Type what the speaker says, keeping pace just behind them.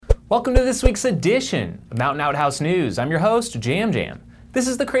Welcome to this week's edition of Mountain Outhouse News. I'm your host, Jam Jam. This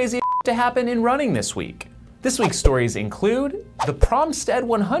is the craziest to happen in running this week. This week's stories include the Promstead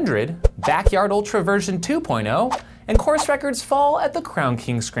 100, Backyard Ultra version 2.0, and course records fall at the Crown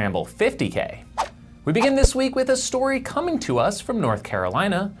King Scramble 50K. We begin this week with a story coming to us from North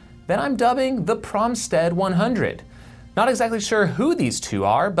Carolina that I'm dubbing the Promstead 100. Not exactly sure who these two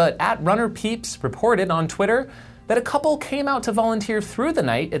are, but @RunnerPeeps reported on Twitter that a couple came out to volunteer through the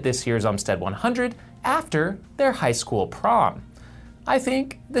night at this year's Umstead 100 after their high school prom. I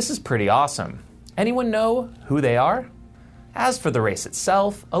think this is pretty awesome. Anyone know who they are? As for the race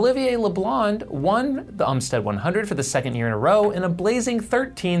itself, Olivier LeBlond won the Umstead 100 for the second year in a row in a blazing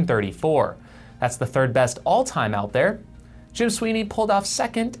 13:34. That's the third best all-time out there. Jim Sweeney pulled off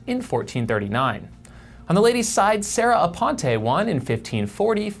second in 14:39. On the ladies' side, Sarah Aponte won in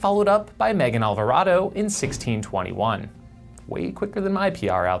 15:40, followed up by Megan Alvarado in 16:21. Way quicker than my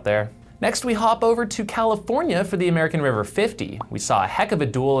PR out there. Next, we hop over to California for the American River 50. We saw a heck of a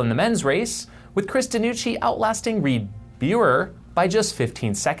duel in the men's race, with Chris Danucci outlasting Reed Buer by just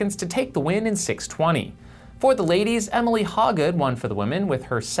 15 seconds to take the win in 6:20. For the ladies, Emily Hawgood won for the women with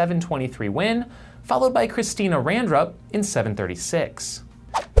her 7:23 win, followed by Christina Randrup in 7:36.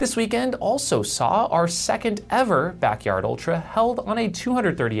 This weekend also saw our second ever Backyard Ultra held on a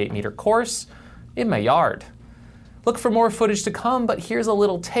 238-meter course in my yard. Look for more footage to come, but here's a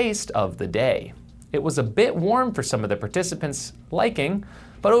little taste of the day. It was a bit warm for some of the participants' liking,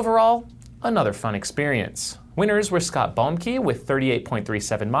 but overall, another fun experience. Winners were Scott Baumke with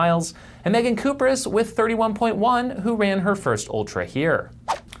 38.37 miles and Megan Kupras with 31.1, who ran her first Ultra here.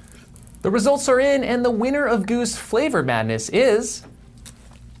 The results are in, and the winner of Goose Flavor Madness is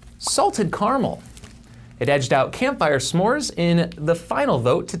Salted Caramel. It edged out Campfire S'mores in the final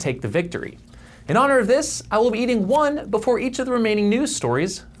vote to take the victory. In honor of this, I will be eating one before each of the remaining news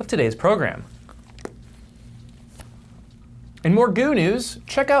stories of today's program. In more goo news,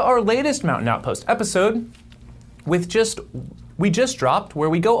 check out our latest Mountain Outpost episode we just dropped,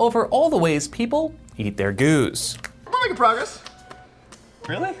 where we go over all the ways people eat their goos. We're making progress.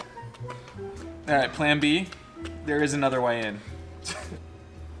 Really? All right, plan B. There is another way in.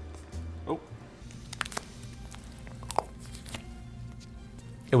 Oh.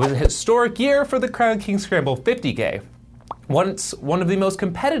 It was a historic year for the Crown King Scramble 50K. Once one of the most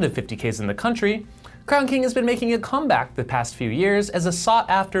competitive 50Ks in the country, Crown King has been making a comeback the past few years as a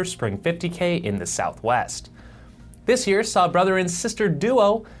sought-after spring 50K in the Southwest. This year saw brother and sister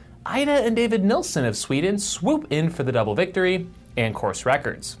duo Ida and David Nilsson of Sweden swoop in for the double victory and course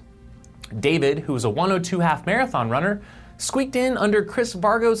records. David, who was a 1:02 half marathon runner, squeaked in under Chris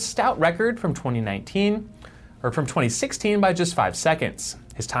Vargo's stout record from 2016 by just 5 seconds.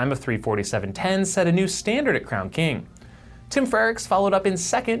 His time of 3:47.10 set a new standard at Crown King. Tim Frerichs followed up in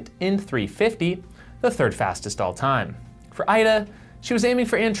second in 3:50, the third fastest all time. For Ida, she was aiming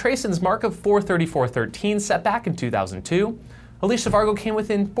for Ann Trayson's mark of 4:34.13 set back in 2002. Alicia Vargo came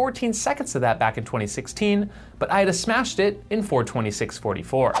within 14 seconds of that back in 2016, but Ida smashed it in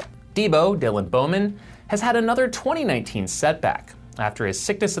 4:26.44. Debo, Dylan Bowman, has had another 2019 setback. After his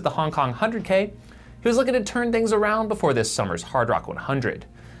sickness at the Hong Kong 100K, he was looking to turn things around before this summer's Hard Rock 100.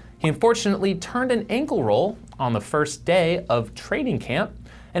 He unfortunately turned an ankle roll on the first day of training camp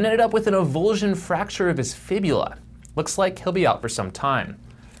and ended up with an avulsion fracture of his fibula. Looks like he'll be out for some time.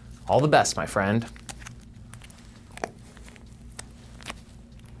 All the best, my friend.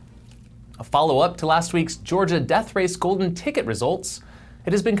 A follow-up to last week's Georgia Death Race Golden Ticket results,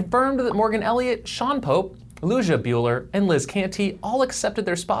 it has been confirmed that Morgan Elliott, Sean Pope, Lucia Bueller, and Liz Canty all accepted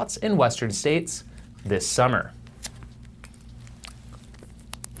their spots in Western states this summer.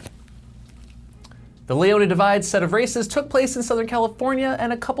 The Leona Divide set of races took place in Southern California,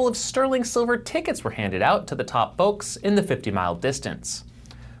 and a couple of sterling silver tickets were handed out to the top folks in the 50-mile distance.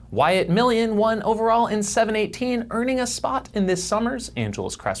 Wyatt Millian won overall in 7:18, earning a spot in this summer's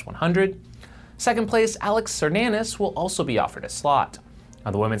Angeles Crest 100. Second place, Alex Cernanis, will also be offered a slot.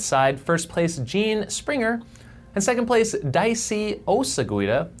 On the women's side, first place Jean Springer and second place Dicey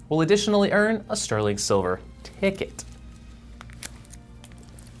Osaguida will additionally earn a sterling silver ticket.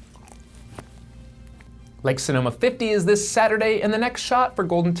 Lake Sonoma 50 is this Saturday, and the next shot for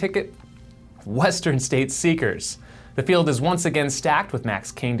Golden Ticket Western States seekers. The field is once again stacked with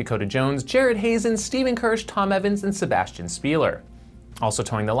Max King, Dakota Jones, Jared Hazen, Stephen Kirsch, Tom Evans, and Sebastian Spieler. Also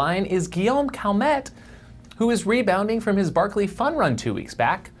towing the line is Guillaume Calmette, who is rebounding from his Barkley Fun Run 2 weeks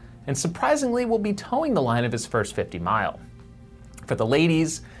back, and surprisingly will be towing the line of his first 50-mile. For the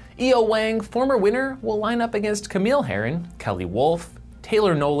ladies, Eo Wang, former winner, will line up against Camille Herron, Kelly Wolf,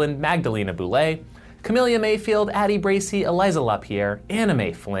 Taylor Nolan, Magdalena Boulay, Camelia Mayfield, Addie Bracey, Eliza LaPierre, Anna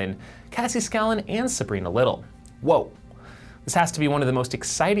Mae Flynn, Cassie Scallon, and Sabrina Little. Whoa. This has to be one of the most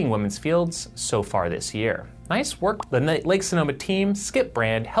exciting women's fields so far this year. Nice work, the Lake Sonoma team, Skip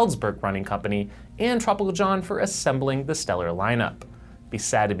Brand, Heldsburg Running Company, and Tropical John for assembling the stellar lineup. Be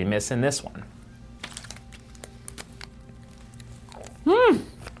sad to be missing this one.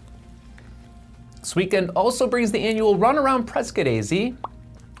 This weekend also brings the annual Run Around Prescott AZ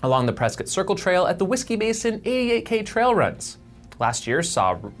along the Prescott Circle Trail at the Whiskey Basin 88K Trail Runs. Last year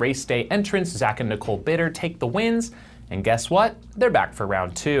saw race day entrants Zach and Nicole Bitter take the wins, and guess what? They're back for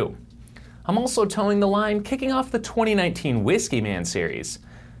round 2. I'm also towing the line, kicking off the 2019 Whiskey Man Series.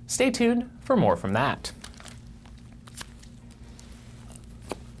 Stay tuned for more from that.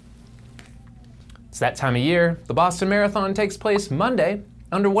 It's that time of year. The Boston Marathon takes place Monday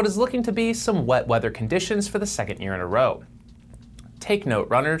under what is looking to be some wet weather conditions for the second year in a row. Take note,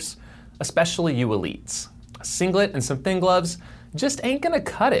 runners, especially you elites. A singlet and some thin gloves just ain't gonna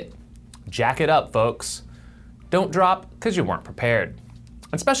cut it. Jack it up, folks. Don't drop because you weren't prepared.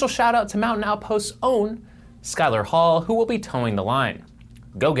 And special shout out to Mountain Outpost's own Skylar Hall, who will be towing the line.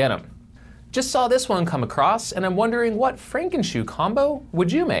 Go get him. Just saw this one come across, and I'm wondering what Frankenshoe combo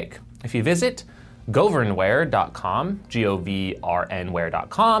would you make? If you visit governwear.com,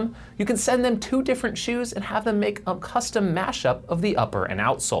 Govrnwear.com, you can send them 2 different shoes and have them make a custom mashup of the upper and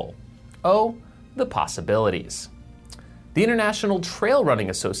outsole. Oh, the possibilities. The International Trail Running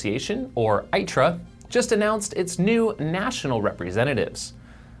Association, or ITRA, just announced its new national representatives.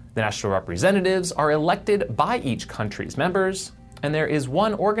 The national representatives are elected by each country's members, and there is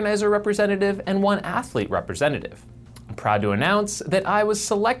 1 organizer representative and 1 athlete representative. I'm proud to announce that I was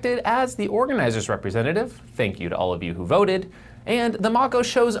selected as the organizer's representative. Thank you to all of you who voted. And the Mako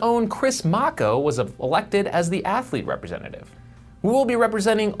Show's own Chris Mako was elected as the athlete representative. We will be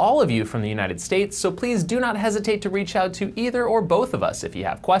representing all of you from the United States, so please do not hesitate to reach out to either or both of us if you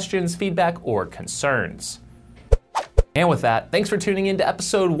have questions, feedback, or concerns. And with that, thanks for tuning in to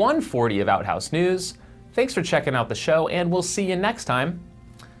episode 140 of Outhouse News. Thanks for checking out the show, and we'll see you next time.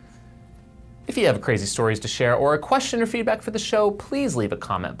 If you have crazy stories to share or a question or feedback for the show, please leave a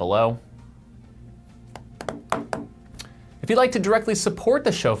comment below. If you'd like to directly support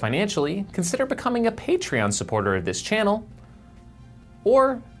the show financially, consider becoming a Patreon supporter of this channel,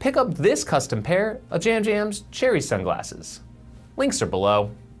 or pick up this custom pair of Jam Jam's cherry sunglasses. Links are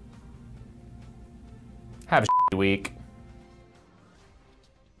below. Have a week.